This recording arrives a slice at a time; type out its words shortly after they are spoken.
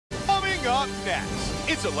Coming up next,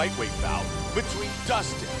 it's a lightweight bout between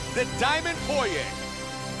Dustin the Diamond Poirier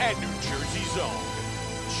and New Jersey's own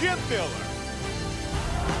Jim Miller.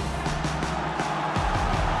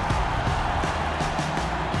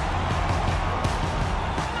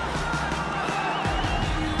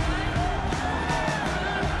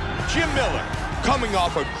 Jim Miller coming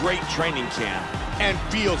off a great training camp and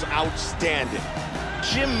feels outstanding.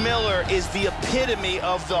 Jim Miller is the epitome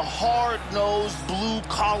of the hard-nosed,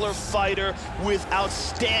 blue-collar fighter with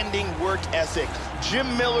outstanding work ethic.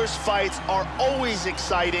 Jim Miller's fights are always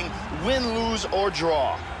exciting, win, lose, or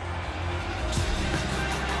draw.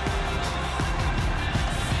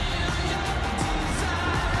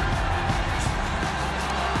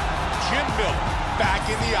 Jim Miller back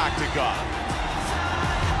in the octagon.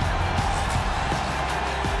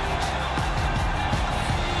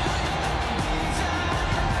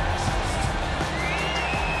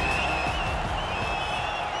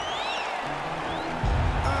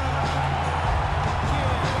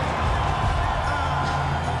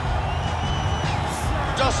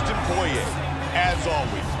 Dustin Poirier, as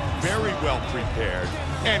always, very well prepared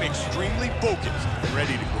and extremely focused and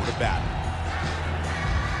ready to go to battle.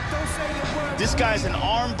 This guy's an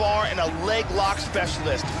arm bar and a leg lock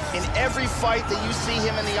specialist. In every fight that you see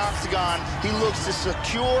him in the octagon, he looks to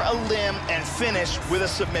secure a limb and finish with a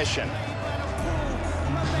submission.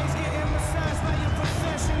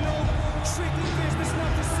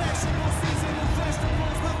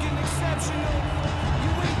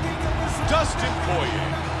 Dustin Poirier,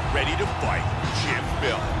 ready to fight Jim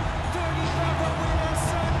Miller.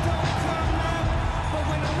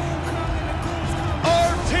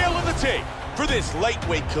 Our tale of the tape for this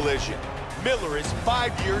lightweight collision. Miller is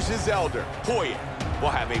 5 years his elder. Poirier will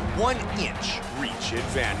have a 1-inch reach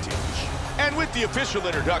advantage. And with the official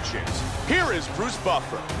introductions, here is Bruce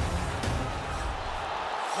Buffer.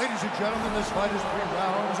 Ladies and gentlemen, this fight is 3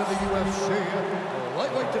 rounds in the UFC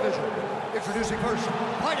lightweight division. Introducing first,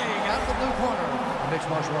 fighting out of the blue corner, a mixed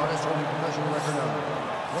martial artist holding professional record of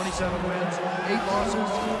 27 wins, 8 losses,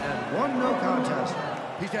 and 1 no contest.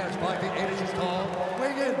 He stands 5 feet 8 inches tall,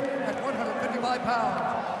 weighing in at 155 pounds.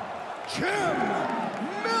 Jim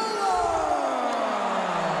Miller!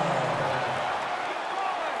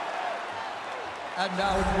 And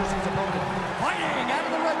now introducing his opponent, fighting out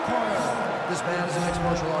of the red corner. This man is a mixed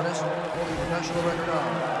martial artist holding a professional record of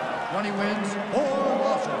 20 wins, 4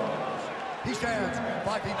 losses. He stands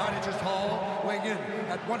 5 feet 9 inches tall, weighing in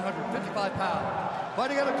at 155 pounds.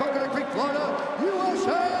 Fighting out of Coconut Creek, Florida,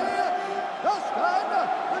 USA, Dustin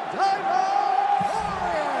the Diamond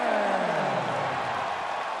Poirier.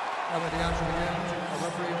 And when the action begins, a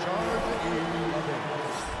referee in charge,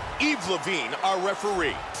 Yves Levine. Yves Levine, our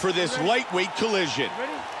referee for this lightweight collision.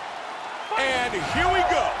 And here we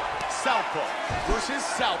go. Southpaw versus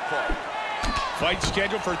Southpaw. Fight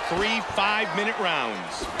scheduled for 3 5-minute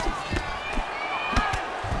rounds.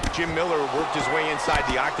 Jim Miller worked his way inside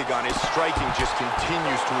the octagon. His striking just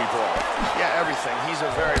continues to evolve. Yeah, everything. He's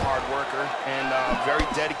a very hard worker and very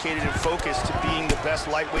dedicated and focused to being the best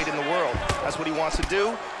lightweight in the world. That's what he wants to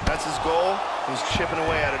do. That's his goal. He's chipping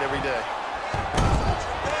away at it every day.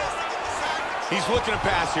 He's looking to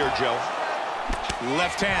pass here, Joe.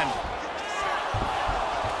 Left hand.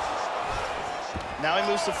 Now he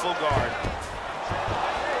moves to full guard.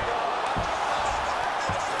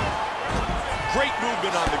 Great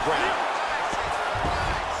movement on the ground.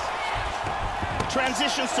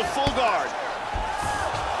 Transitions to full guard.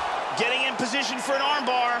 Getting in position for an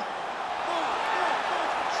armbar.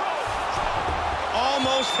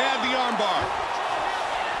 Almost had the armbar.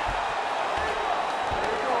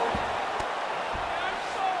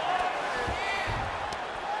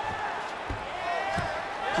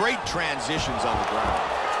 Great transitions on the ground.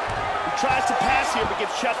 He tries to pass here, but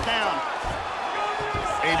gets shut down.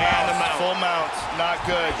 And a mount. Full mount. Not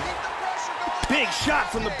good. Big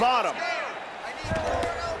shot from the bottom.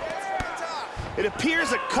 It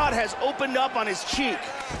appears a cut has opened up on his cheek.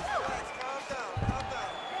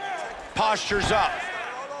 Postures up.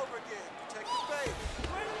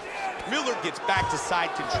 Miller gets back to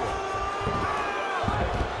side control.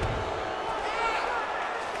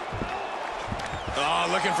 Oh,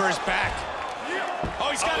 looking for his back.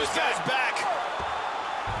 Oh, he's got his back.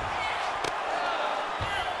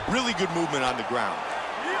 Really good movement on the ground.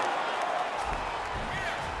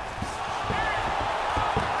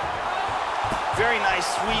 Very nice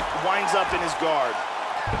sweep, winds up in his guard.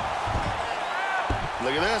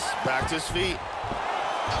 Look at this, back to his feet.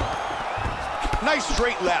 Nice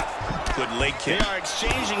straight left. Good leg kick. They are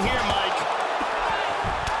exchanging here, Mike.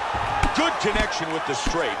 Good connection with the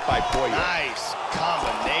straight by Poirier. Nice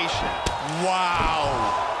combination.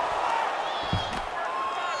 Wow.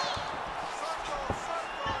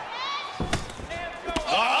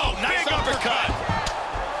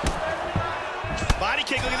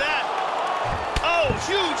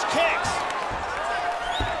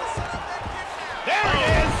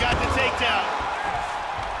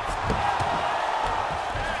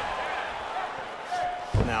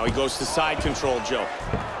 He goes to side control, Joe.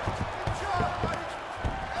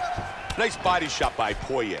 Nice body shot by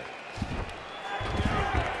Poirier.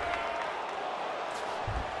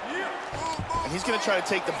 And he's going to try to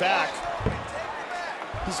take the back.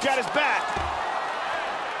 He's got his back.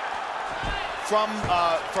 From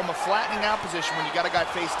a flattening out position, when you got a guy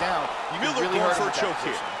face down, you can really hurt him for a choke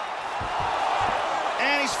here.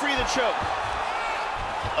 And he's free to choke.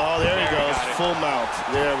 Oh, there he goes. Full mount.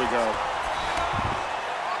 There we go.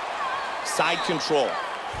 Side control.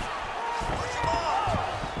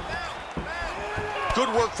 Good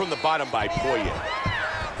work from the bottom by Poirier.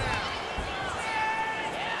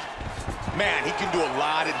 Man, he can do a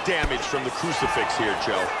lot of damage from the crucifix here,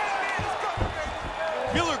 Joe.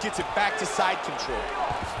 Miller gets it back to side control.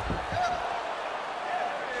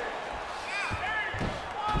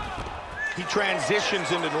 He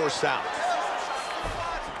transitions into north-south.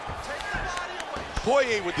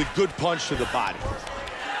 Poirier with the good punch to the body.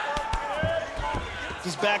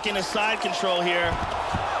 He's back into side control here.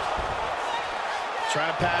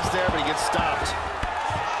 Trying to pass there, but he gets stopped.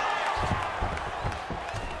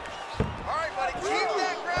 All right, buddy, keep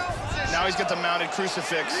that ground position. Now he's got the mounted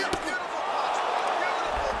crucifix.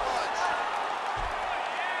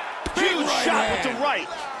 Huge shot with the right.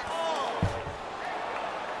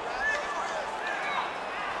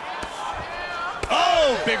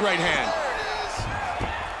 Oh, big right hand.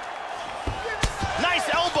 Nice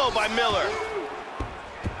elbow by Miller.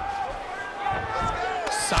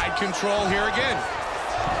 Side control here again.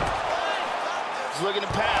 He's looking to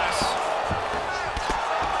pass.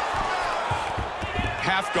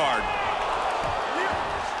 Half guard.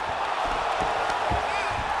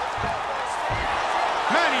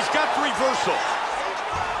 Man, he's got the reversal.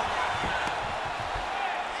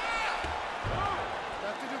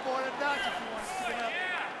 Have to do more than that if you want to keep it up.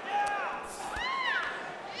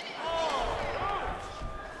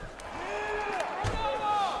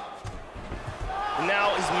 And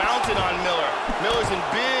now he's mounted on Miller. Miller's in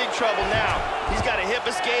big trouble now. He's got a hip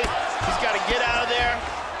escape. He's got to get out of there.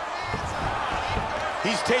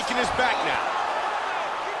 He's taking his back now.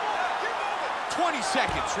 20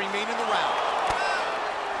 seconds remain in the round.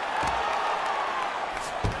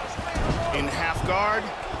 In half guard.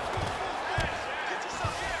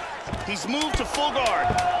 He's moved to full guard.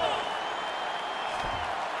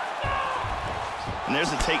 And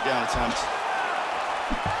there's a takedown attempt.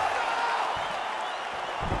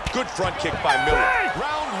 Good front kick by Miller.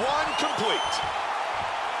 Round one complete.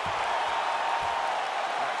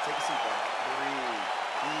 All right, take a seat, buddy. Breathe.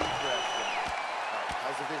 Deep breath in. All right,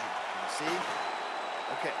 how's the vision? Can you see?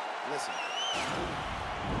 Okay, listen.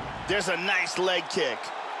 There's a nice leg kick.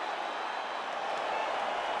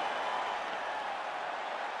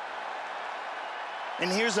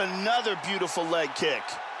 And here's another beautiful leg kick.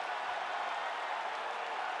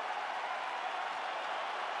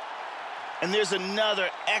 And there's another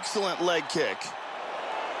excellent leg kick.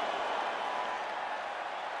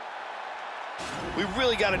 We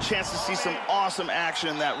really got a chance to see some awesome action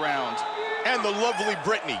in that round. And the lovely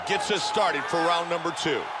Brittany gets us started for round number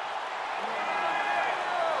two.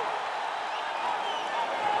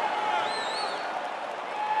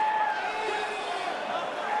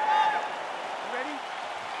 Ready?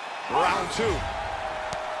 Round two.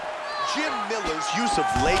 Jim Miller's use of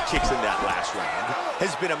leg kicks in that last round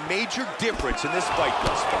has been a major difference in this fight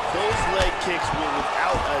thus far. Those leg kicks will,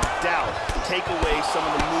 without a doubt, take away some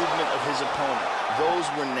of the movement of his opponent. Those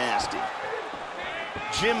were nasty.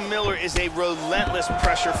 Jim Miller is a relentless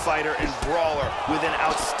pressure fighter and brawler with an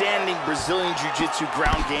outstanding Brazilian Jiu-Jitsu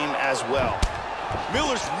ground game as well.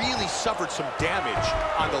 Miller's really suffered some damage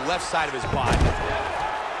on the left side of his body.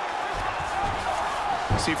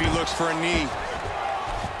 See if he looks for a knee.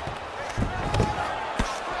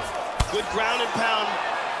 Good ground and pound.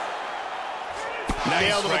 Nice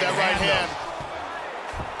Nailed him with that right hand.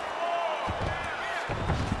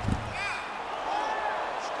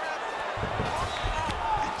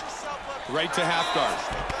 Right to half guard.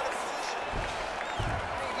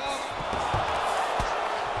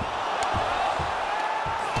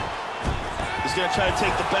 He's going to try to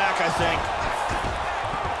take the back, I think.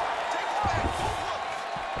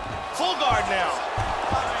 Full guard now.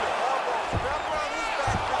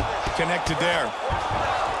 Connected there.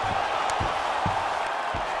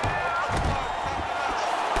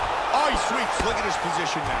 Oh, he sweeps. Look at his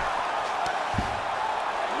position now.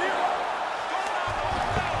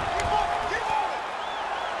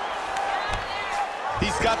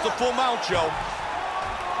 He's got the full mount, Joe.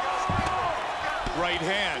 Right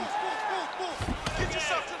hand. Get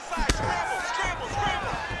yourself to the side. Scramble, scramble,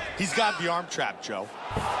 scramble. He's got the arm trap, Joe.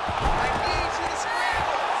 I need you to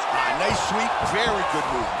scramble. Nice sweep. Very good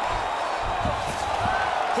movement.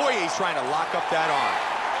 Poirier's trying to lock up that arm.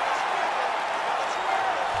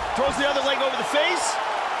 Throws the other leg over the face.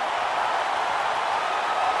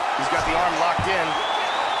 He's got the arm locked in.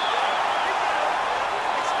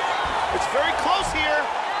 It's very close here.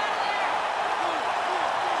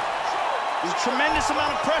 There's a tremendous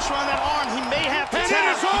amount of pressure on that arm. He may have to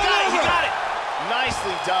tap. He got it.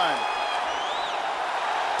 Nicely done.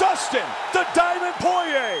 Dustin the Diamond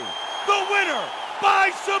Poirier, the winner by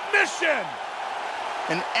submission.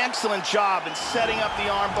 An excellent job in setting up the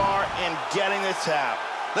armbar and getting the tap.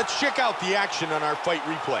 Let's check out the action on our fight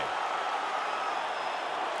replay.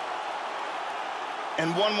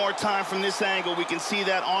 And one more time from this angle, we can see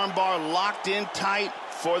that armbar locked in tight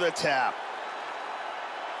for the tap.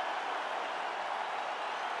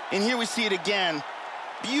 And here we see it again.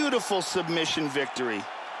 Beautiful submission victory.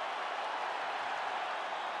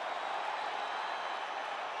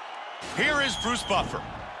 Here is Bruce Buffer.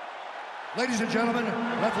 Ladies and gentlemen,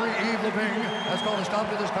 referee Yves Levine has called a stop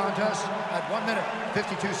to this contest at 1 minute,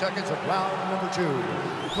 52 seconds of round number 2.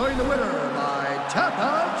 Declaring the winner by tap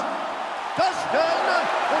out, Dustin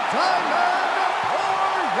the Diamond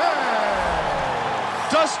Poirier.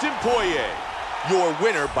 Dustin Poirier, your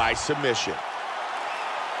winner by submission.